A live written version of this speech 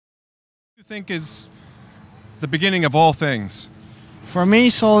You think is the beginning of all things? For me,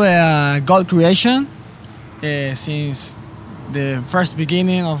 it's all God creation. Since the first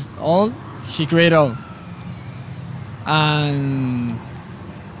beginning of all, He created all. And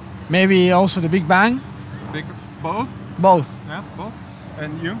maybe also the Big Bang. Both? Both. Yeah, both.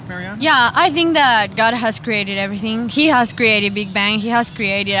 And you, Marianne? Yeah, I think that God has created everything. He has created Big Bang. He has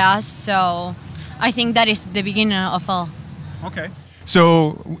created us. So I think that is the beginning of all. Okay.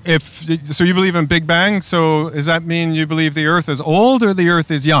 So you believe in Big Bang, so does that mean you believe the Earth is old or the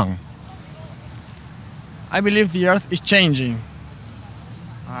Earth is young? I believe the Earth is changing.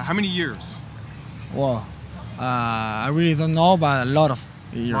 How many years? Well, I really don't know, but a lot of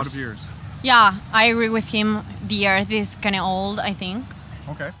years. A lot of years. Yeah, I agree with him. The Earth is kind of old, I think.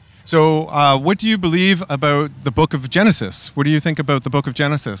 Okay. So what do you believe about the book of Genesis? What do you think about the book of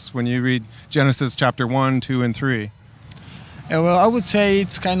Genesis when you read Genesis chapter 1, 2, and 3? Well, I would say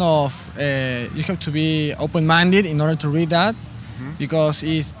it's kind of, you have to be open-minded in order to read that, because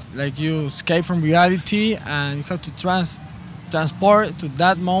it's like you escape from reality and you have to transport to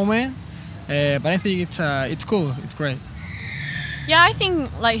that moment. But I think it's cool, it's great. Yeah, I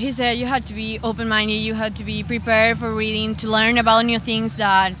think, like he said, you had to be open-minded, you had to be prepared for reading, to learn about new things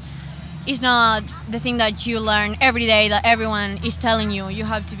that is not the thing that you learn every day that everyone is telling you. You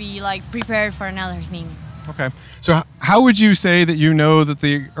have to be like prepared for another thing. Okay. So how would you say that you know that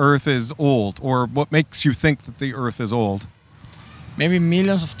the Earth is old, or what makes you think that the Earth is old? Maybe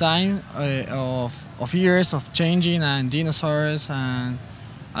millions of time of years of changing and dinosaurs and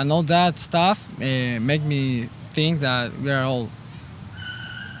all that stuff make me think that we are old.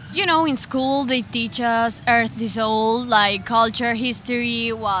 You know, in school they teach us Earth is old, like culture, history,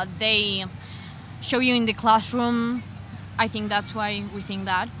 what they show you in the classroom. I think that's why we think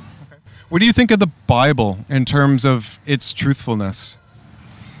that. What do you think of the Bible in terms of its truthfulness?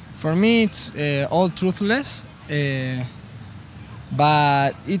 For me, it's all truthless,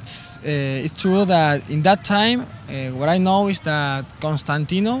 but it's true that in that time, what I know is that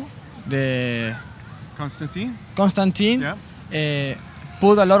Constantine, Yeah.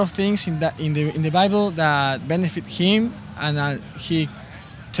 Put a lot of things in the Bible that benefit him, and he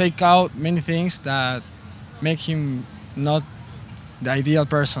take out many things that make him not the ideal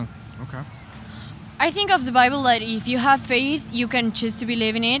person. Okay. I think of the Bible that if you have faith, you can choose to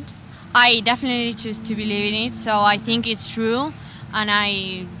believe in it. I definitely choose to believe in it, so I think it's true, and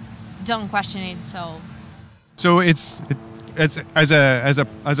I don't question it. So as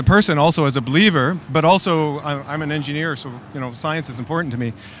a person, also as a believer, but also I'm an engineer, so science is important to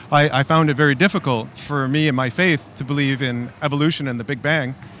me. I found it very difficult for me and my faith to believe in evolution and the Big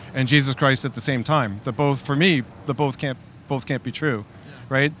Bang and Jesus Christ at the same time. The both can't be true,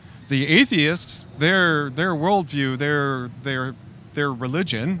 right? The atheists, their worldview, their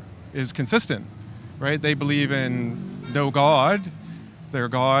religion is consistent, right? They believe in no God. Their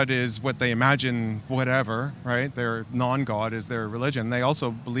God is what they imagine, whatever, right? Their non-God is their religion. They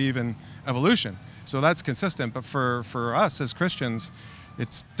also believe in evolution. So that's consistent. But for us as Christians,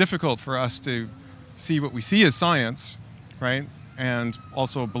 it's difficult for us to see what we see as science, right? And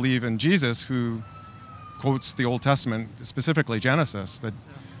also believe in Jesus, who quotes the Old Testament, specifically Genesis, that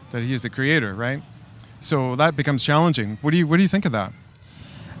he is the creator, right? So that becomes challenging. What do you think of that?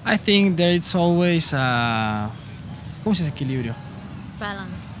 I think there is always ¿cómo se dice equilibrio?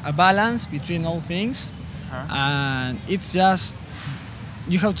 A balance between all things, and it's just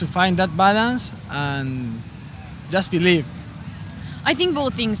you have to find that balance and just believe. I think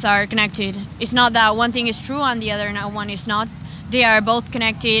both things are connected. It's not that one thing is true and the other one is not. They are both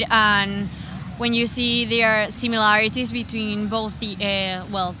connected, and when you see there are similarities between both the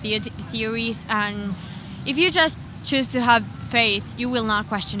theories, and if you just choose to have faith, you will not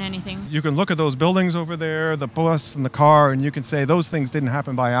question anything. You can look at those buildings over there, the bus and the car, and you can say those things didn't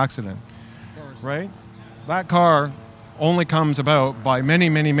happen by accident, right? That car only comes about by many,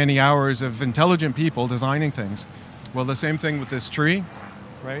 many, many hours of intelligent people designing things. Well, the same thing with this tree,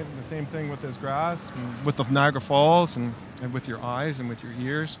 right? The same thing with this grass, and with the Niagara Falls, and with your eyes and with your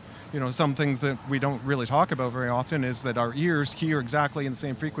ears. Some things that we don't really talk about very often is that our ears hear exactly in the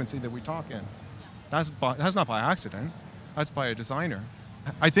same frequency that we talk in. That's not by accident. That's by a designer.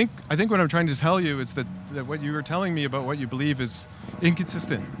 I think what I'm trying to tell you is that what you were telling me about what you believe is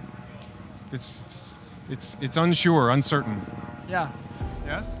inconsistent. It's unsure, uncertain. Yeah.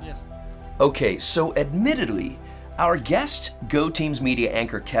 Yes? Yes. Okay, so admittedly, our guest, Go Teams Media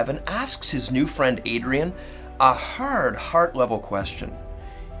anchor Kevin, asks his new friend Adrian a hard heart-level question.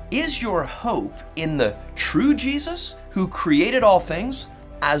 Is your hope in the true Jesus who created all things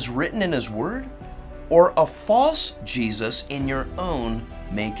as written in his word, or a false Jesus in your own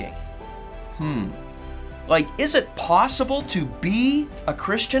making? Like, is it possible to be a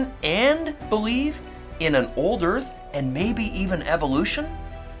Christian and believe in an old earth and maybe even evolution?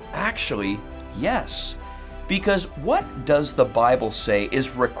 Actually, yes. Because what does the Bible say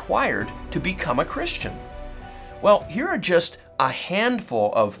is required to become a Christian? Well, here are just a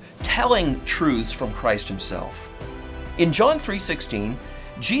handful of telling truths from Christ himself. In John 3:16,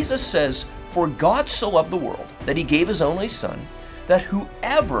 Jesus says, "For God so loved the world that he gave his only Son, that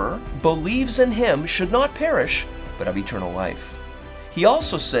whoever believes in him should not perish, but have eternal life." He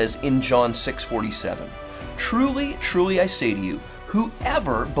also says in John 6:47, "Truly, truly I say to you,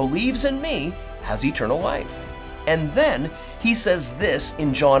 whoever believes in me has eternal life." And then he says this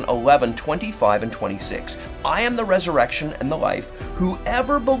in John 11:25 and 26, "I am the resurrection and the life.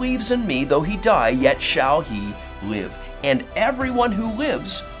 Whoever believes in me, though he die, yet shall he live. And everyone who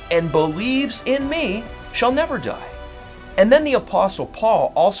lives and believes in me shall never die." And then the Apostle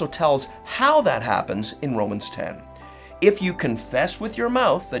Paul also tells how that happens in Romans 10. "If you confess with your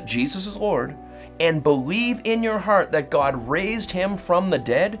mouth that Jesus is Lord and believe in your heart that God raised him from the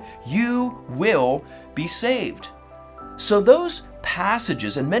dead, you will be saved." So those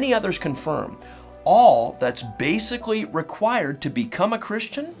passages and many others confirm all that's basically required to become a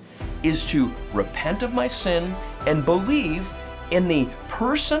Christian is to repent of my sin and believe in the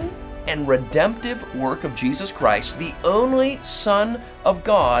person and redemptive work of Jesus Christ, the only Son of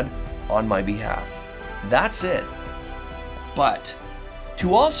God, on my behalf. That's it. But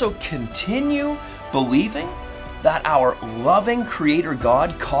to also continue believing that our loving Creator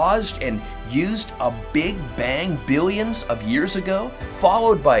God caused and used a big bang billions of years ago,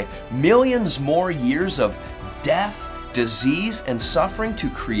 followed by millions more years of death, disease, and suffering to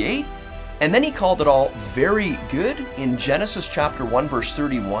create, and then he called it all very good in Genesis chapter 1 verse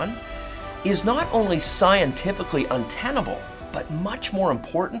 31, is not only scientifically untenable, but much more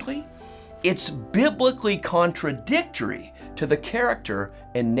importantly, it's biblically contradictory to the character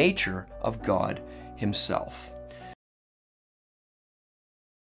and nature of God himself.